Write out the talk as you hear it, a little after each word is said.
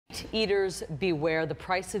Eaters beware, the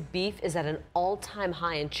price of beef is at an all-time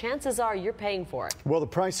high, and chances are you're paying for it. Well, the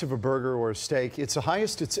price of a burger or a steak, it's the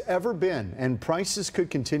highest it's ever been, and prices could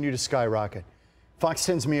continue to skyrocket. Fox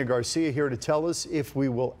 10's Mia Garcia here to tell us if we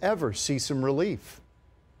will ever see some relief.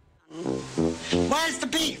 Where's the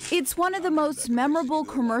beef? It's one of the most memorable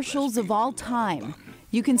commercials of all time.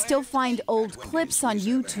 You can still find old clips on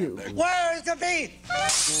YouTube. Where's the beef?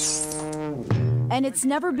 And it's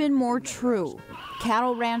never been more true.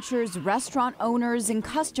 Cattle ranchers, restaurant owners, and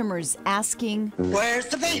customers asking, Where's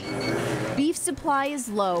the beef? Beef supply is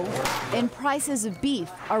low, and prices of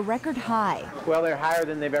beef are record high. Well, they're higher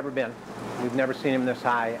than they've ever been. We've never seen them this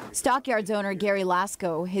high. Stockyards owner Gary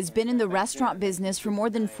Lasko has been in the restaurant business for more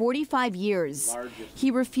than 45 years.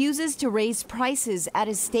 He refuses to raise prices at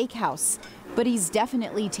his steakhouse, but he's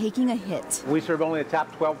definitely taking a hit. We serve only the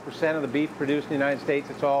top 12% of the beef produced in the United States.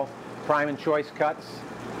 It's all prime and choice cuts.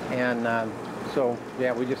 And so,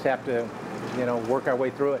 yeah, we just have to, work our way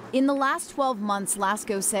through it. In the last 12 months,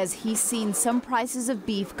 Lasko says he's seen some prices of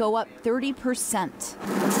beef go up 30%.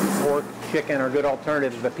 Pork, chicken are good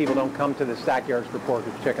alternatives, but people don't come to the stockyards for pork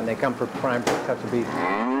or chicken. They come for prime cuts of beef.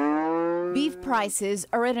 Beef prices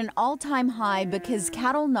are at an all-time high because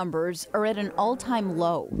cattle numbers are at an all-time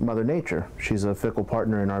low. Mother Nature, she's a fickle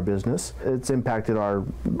partner in our business. It's impacted our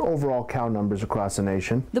overall cow numbers across the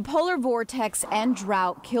nation. The polar vortex and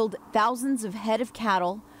drought killed thousands of head of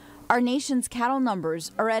cattle. Our nation's cattle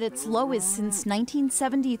numbers are at its lowest since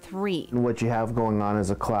 1973. What you have going on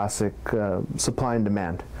is a classic supply and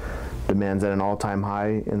demand. Demand's at an all-time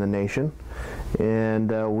high in the nation,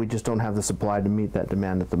 and we just don't have the supply to meet that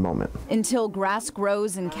demand at the moment. Until grass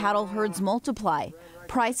grows and cattle herds multiply,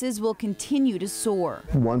 prices will continue to soar.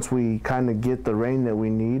 Once we kind of get the rain that we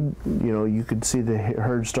need, you could see the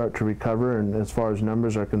herd start to recover, and as far as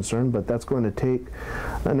numbers are concerned, but that's going to take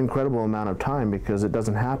an incredible amount of time because it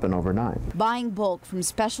doesn't happen overnight. Buying bulk from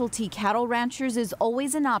specialty cattle ranchers is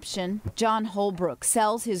always an option. John Holbrook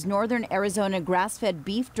sells his northern Arizona grass-fed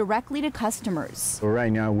beef directly to customers. Well,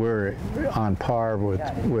 right now we're on par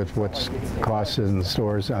with what's costs in the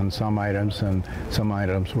stores on some items, and some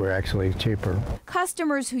items were actually cheaper. Customers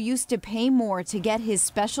who used to pay more to get his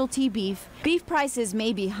specialty beef prices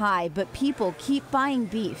may be high, but people keep buying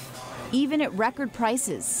beef, even at record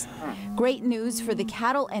prices. Great news for the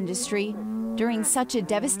cattle industry during such a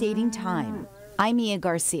devastating time. I'm Mia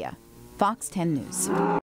Garcia, Fox 10 News.